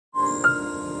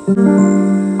Hey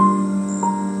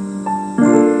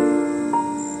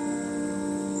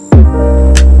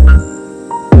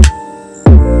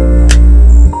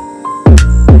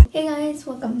guys,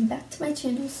 welcome back to my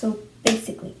channel. So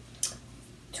basically,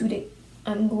 today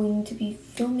I'm going to be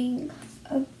filming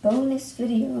a bonus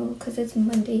video because it's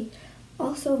Monday,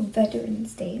 also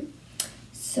Veterans Day.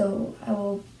 So I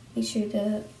will make sure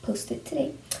to post it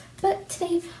today. But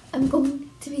today I'm going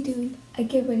to be doing a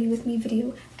get ready with me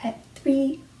video at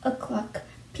 3 o'clock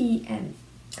p.m.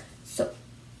 So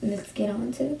let's get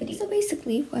on to the video. So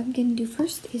basically what I'm going to do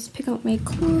first is pick out my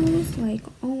clothes like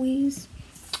always.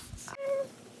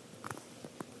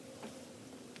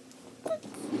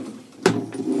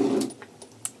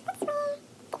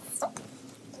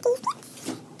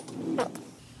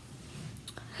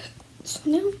 So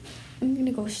now I'm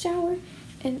gonna go shower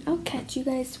and I'll catch you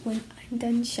guys when I'm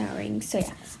done showering. So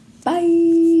yeah,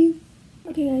 bye.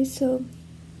 Okay guys, so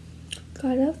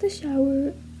got out of the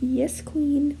shower. Yes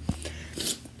queen.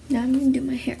 Now I'm gonna do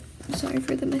my hair. I'm sorry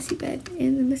for the messy bed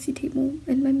and the messy table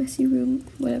and my messy room,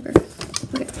 whatever.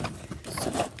 Okay,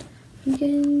 so I'm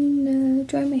gonna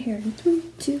dry my hair in 3,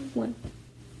 2, 1.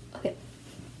 Okay,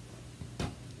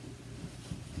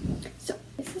 so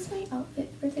this is my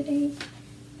outfit for the day.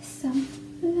 Some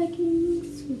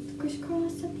leggings with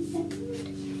crisscross at the end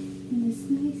and this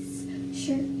nice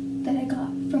shirt that I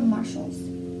got from Marshall's.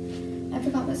 I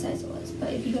forgot what size it was,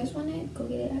 but if you guys want it, go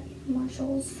get it at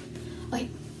Marshall's. Okay,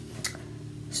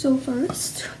 so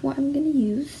first what I'm gonna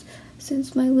use,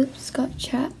 since my lips got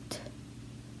chapped,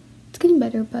 it's getting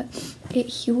better, but it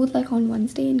healed like on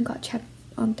Wednesday and got chapped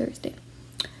on Thursday,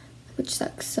 which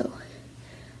sucks. So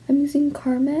I'm using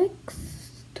Carmex,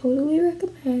 totally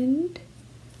recommend.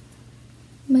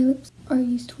 My lips are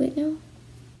used to it now.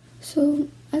 So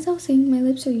as I was saying, my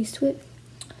lips are used to it,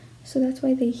 so that's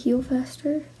why they heal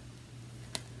faster.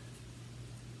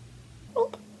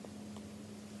 Like,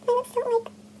 my lips don't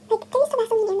like they used to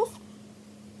last on me in this,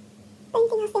 but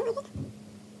anything else they don't like it.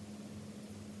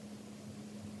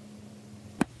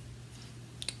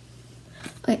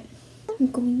 Okay,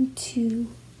 I'm going to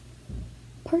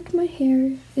part my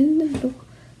hair in the middle,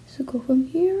 so go from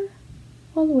here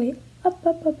all the way up,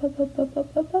 up, up, up, up, up,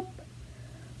 up, up, up.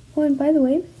 Oh, and by the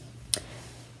way,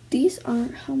 these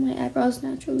aren't how my eyebrows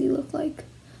naturally look like.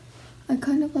 I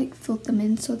kind of like filled them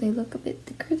in so they look a bit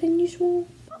thicker than usual.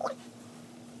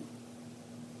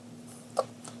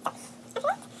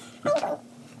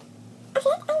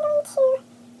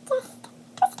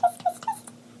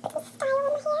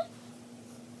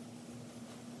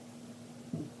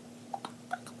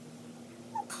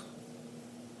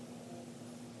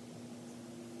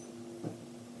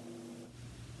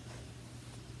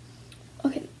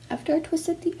 Okay, after I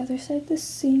twisted the other side the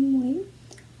same way,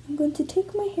 I'm going to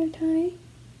take my hair tie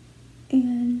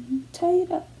and tie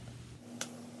it up.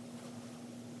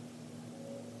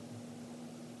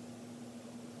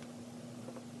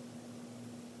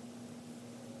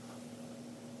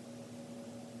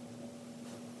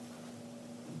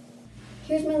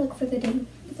 Here's my look for the day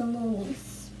with a little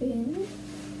spin.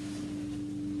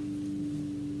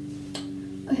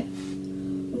 Okay,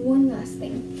 one last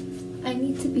thing. I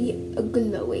need to be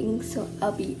glowing, so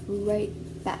I'll be right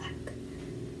back.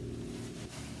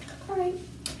 Alright,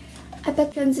 I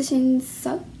bet transition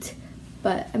sucked,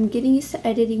 but I'm getting used to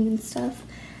editing and stuff.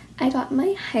 I got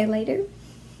my highlighter,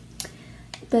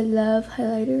 the Love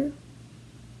highlighter.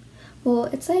 Well,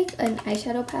 it's like an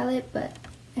eyeshadow palette, but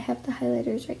I have the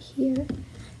highlighters right here.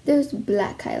 There's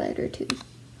black highlighter too.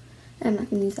 I'm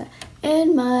not gonna use that.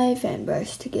 And my fan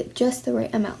brush to get just the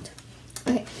right amount.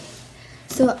 Okay,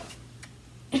 so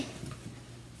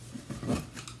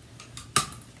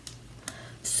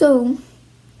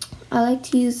I like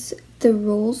to use the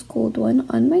Rose Gold one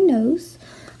on my nose.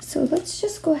 So let's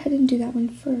just go ahead and do that one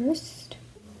first.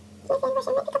 My fan brush,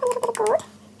 I might pick up a little bit of gold,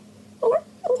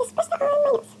 and just brush that on my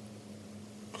nose.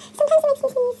 Sometimes it makes me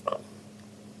sneeze, but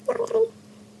not all the time.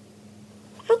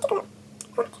 I have to go a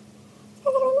lot. A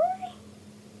little more.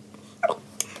 Okay.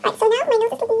 Alright, so now my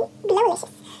nose is looking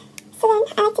glowlicious. So then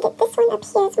I like to get this one up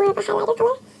here as more of a highlighter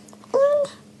color. And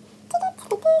take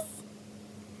it like this.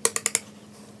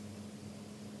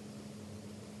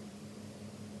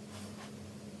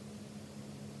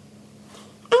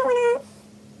 I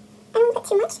don't want to put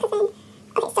too much because then,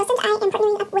 okay, so since I am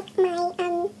partnering up with my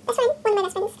best friend, one of my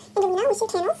best friends, Angelina, we share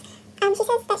channels. She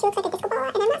says that she looks like a disco ball,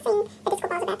 and I'm not saying a disco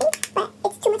ball is a bad thing, but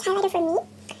it's too much highlighter for me,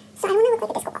 so I want to look like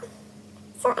a disco ball.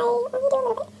 So I only do a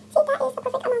little bit. See, that is the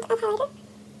perfect amount of highlighter.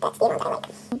 That's the amount I like.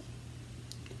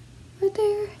 Right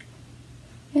there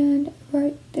and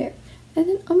right there, and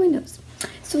then on my nose.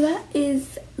 So that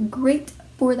is great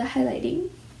for the highlighting.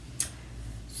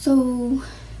 So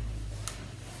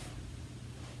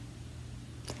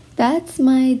that's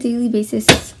my daily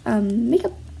basis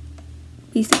makeup,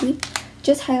 basically.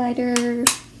 Just highlighter,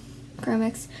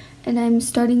 Carmex, and I'm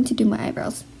starting to do my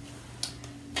eyebrows.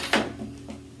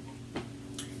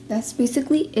 That's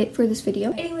basically it for this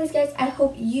video. Anyways, guys, I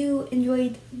hope you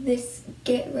enjoyed this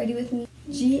Get Ready With Me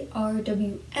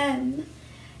GRWM,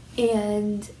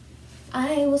 and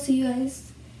I will see you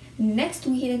guys next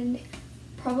weekend.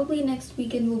 Probably next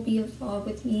weekend will be a vlog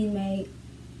with me and my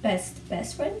best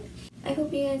friend. I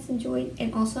hope you guys enjoyed,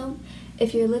 and also,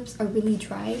 if your lips are really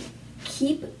dry,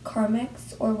 keep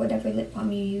Carmex or whatever lip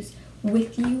balm you use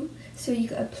with you so you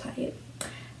can apply it.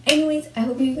 Anyways, I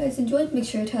hope you guys enjoyed. Make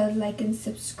sure to like and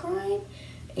subscribe,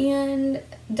 and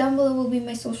down below will be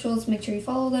my socials. Make sure you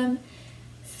follow them.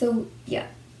 So yeah,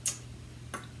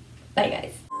 bye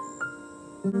guys.